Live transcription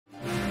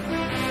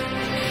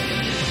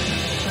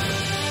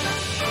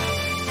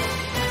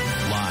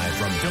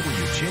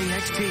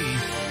WJXT,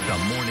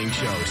 the morning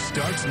show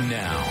starts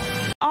now.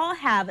 All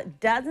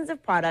have dozens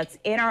of products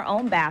in our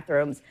own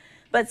bathrooms,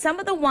 but some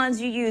of the ones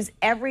you use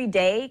every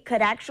day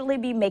could actually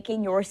be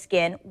making your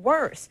skin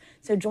worse.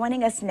 So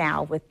joining us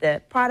now with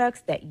the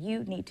products that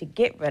you need to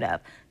get rid of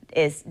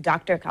is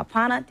Dr.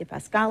 Kalpana De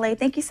Pascale.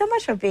 Thank you so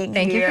much for being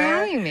here. Thank you for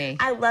having me.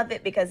 I love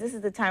it because this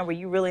is the time where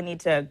you really need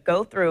to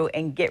go through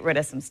and get rid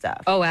of some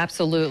stuff. Oh,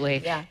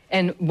 absolutely. Yeah.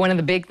 And one of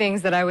the big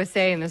things that I would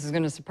say, and this is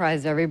going to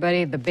surprise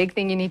everybody, the big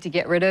thing you need to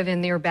get rid of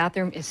in your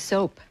bathroom is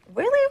soap.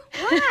 Really?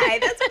 Why?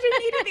 That's what you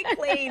need to be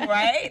clean,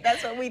 right?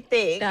 That's what we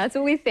think. That's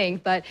what we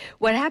think. But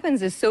what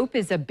happens is soap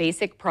is a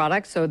basic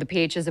product, so the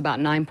pH is about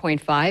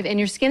 9.5, and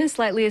your skin is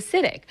slightly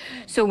acidic.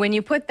 So when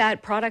you put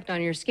that product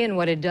on your skin,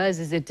 what it does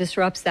is it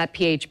disrupts that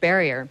pH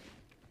barrier.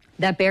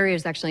 That barrier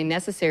is actually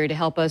necessary to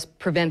help us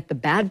prevent the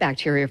bad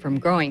bacteria from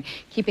growing,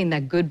 keeping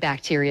that good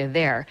bacteria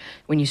there.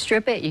 When you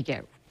strip it, you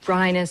get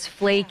dryness,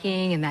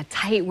 flaking, and that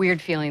tight, weird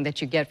feeling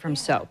that you get from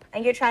soap.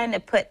 And you're trying to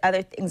put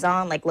other things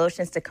on, like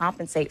lotions, to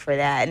compensate for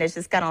that, and it's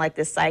just kind of like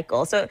this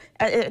cycle. So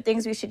are there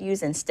things we should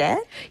use instead?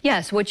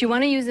 Yes, what you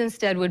want to use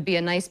instead would be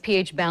a nice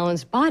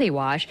pH-balanced body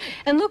wash,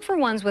 and look for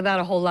ones without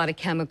a whole lot of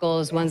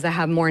chemicals, ones that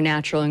have more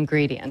natural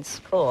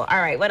ingredients. Cool.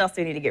 All right, what else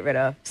do we need to get rid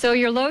of? So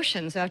your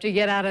lotion. So after you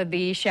get out of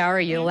the shower,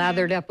 you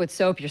lathered up with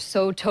soap, you're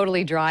so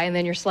totally dry, and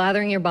then you're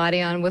slathering your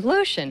body on with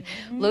lotion.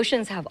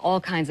 Lotions have all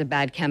kinds of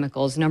bad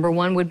chemicals. Number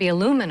one would be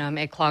aluminum.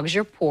 It clogs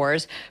your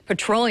pores.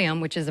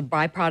 Petroleum, which is a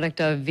byproduct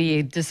of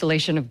the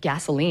distillation of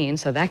gasoline,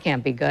 so that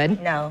can't be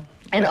good. No.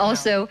 And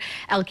also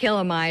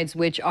alkylamides,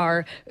 which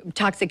are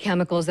toxic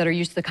chemicals that are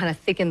used to kind of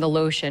thicken the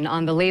lotion.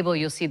 On the label,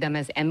 you'll see them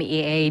as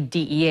MEA,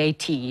 DEA,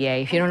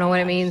 TEA. If you don't know what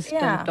it means,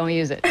 don't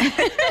use it.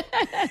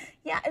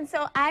 Yeah, and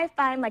so I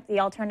find like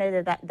the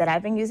alternative that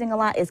I've been using a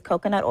lot is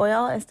coconut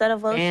oil instead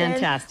of lotion.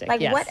 Fantastic,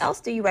 Like yes. what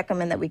else do you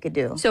recommend that we could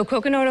do? So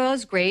coconut oil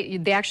is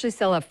great. They actually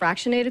sell a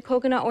fractionated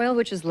coconut oil,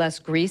 which is less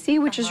greasy,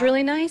 which is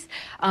really nice.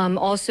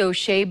 Also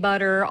shea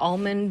butter,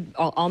 almond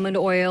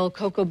oil,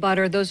 cocoa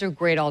butter, those are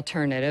great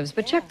alternatives.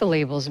 But check the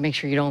labels and make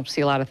sure you don't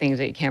see a lot of things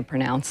that you can't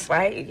pronounce.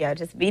 Right? Yeah,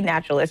 just be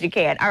natural as you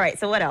can. All right,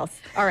 so what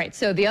else? All right,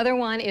 so the other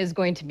one is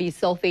going to be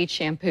sulfate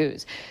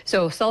shampoos.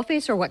 So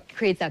sulfates are what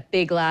creates that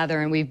big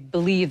lather, and we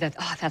believe that,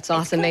 oh, that's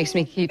awesome, makes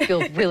me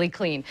feel really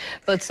clean.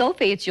 But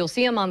sulfates, you'll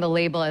see them on the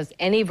label as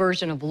any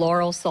version of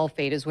lauryl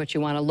sulfate is what you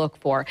want to look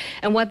for.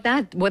 And what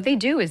they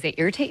do is they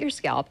irritate your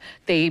scalp,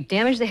 they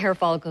damage the hair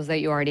follicles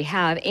that you already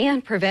have,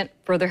 and prevent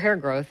further hair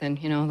growth.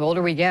 And, you know, the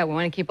older we get, we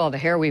want to keep all the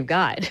hair we've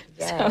got.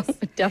 Yes. So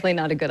definitely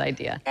not a good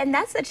idea. And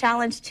that's a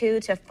challenge, too,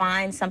 to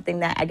find something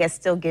that I guess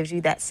still gives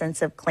you that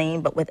sense of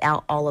clean, but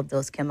without all of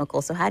those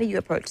chemicals. So how do you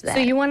approach that?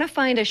 So you want to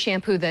find a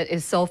shampoo that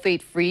is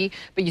sulfate-free,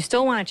 but you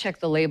still want to check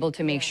the label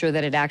to make sure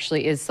that it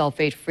actually is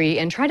sulfate-free,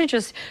 and try to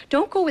just,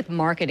 don't go with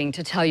marketing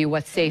to tell you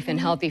what's safe and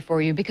healthy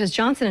for you, because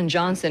Johnson &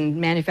 Johnson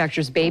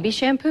manufactures baby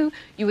shampoo.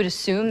 You would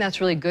assume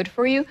that's really good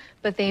for you,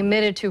 but they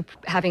admitted to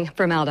having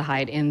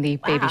formaldehyde in the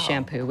baby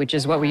shampoo, which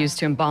is what we use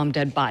to embalm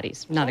dead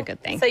bodies. Not a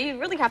good thing. So you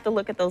really have to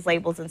look at those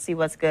labels and see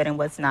what's good and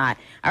what's not.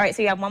 All right,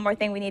 so you have one more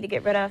thing we need to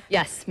get rid of?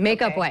 Yes,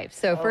 makeup wipes.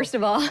 So first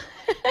of all,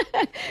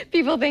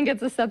 people think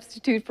it's a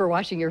substitute for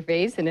washing your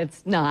face, and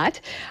it's not.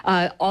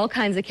 All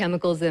kinds of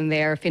chemicals in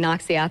there.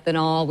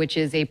 Phenoxyethanol, which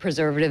is a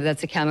preservative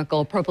that's a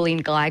chemical.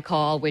 Propylene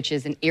glycol, which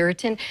is an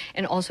irritant,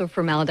 and also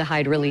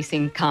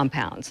formaldehyde-releasing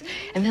compounds.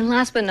 And then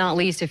last but not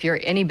least, if you're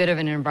any bit of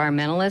an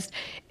environmentalist,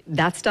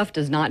 that stuff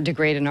does not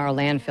degrade in our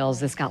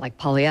landfills. It's got like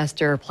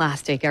polyester,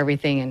 plastic,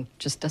 everything, and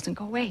just doesn't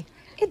go away.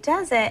 It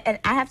doesn't, and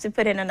I have to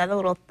put in another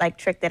little like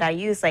trick that I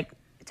use, like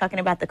talking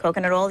about the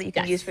coconut oil that you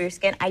can use for your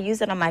skin. I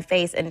use it on my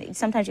face, and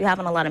sometimes you have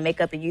on a lot of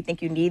makeup and you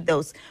think you need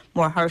those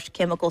more harsh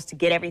chemicals to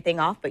get everything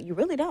off, but you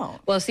really don't.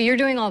 Well, so you're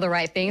doing all the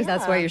right things.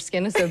 That's why your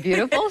skin is so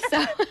beautiful.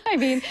 So, I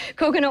mean,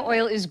 coconut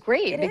oil is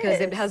great because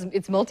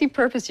it's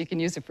multi-purpose. You can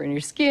use it for your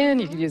skin,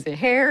 you can use it in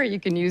hair, you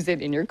can use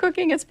it in your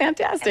cooking. It's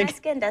fantastic. And my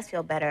skin does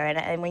feel better,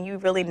 and when you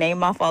really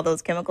name off all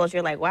those chemicals,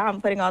 you're like, wow,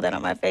 I'm putting all that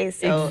on my face.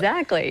 So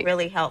exactly.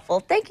 Really helpful.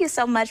 Thank you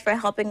so much for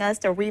helping us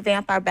to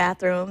revamp our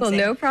bathrooms. Well,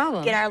 no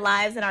problem. Get our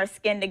lives and our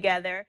skin together.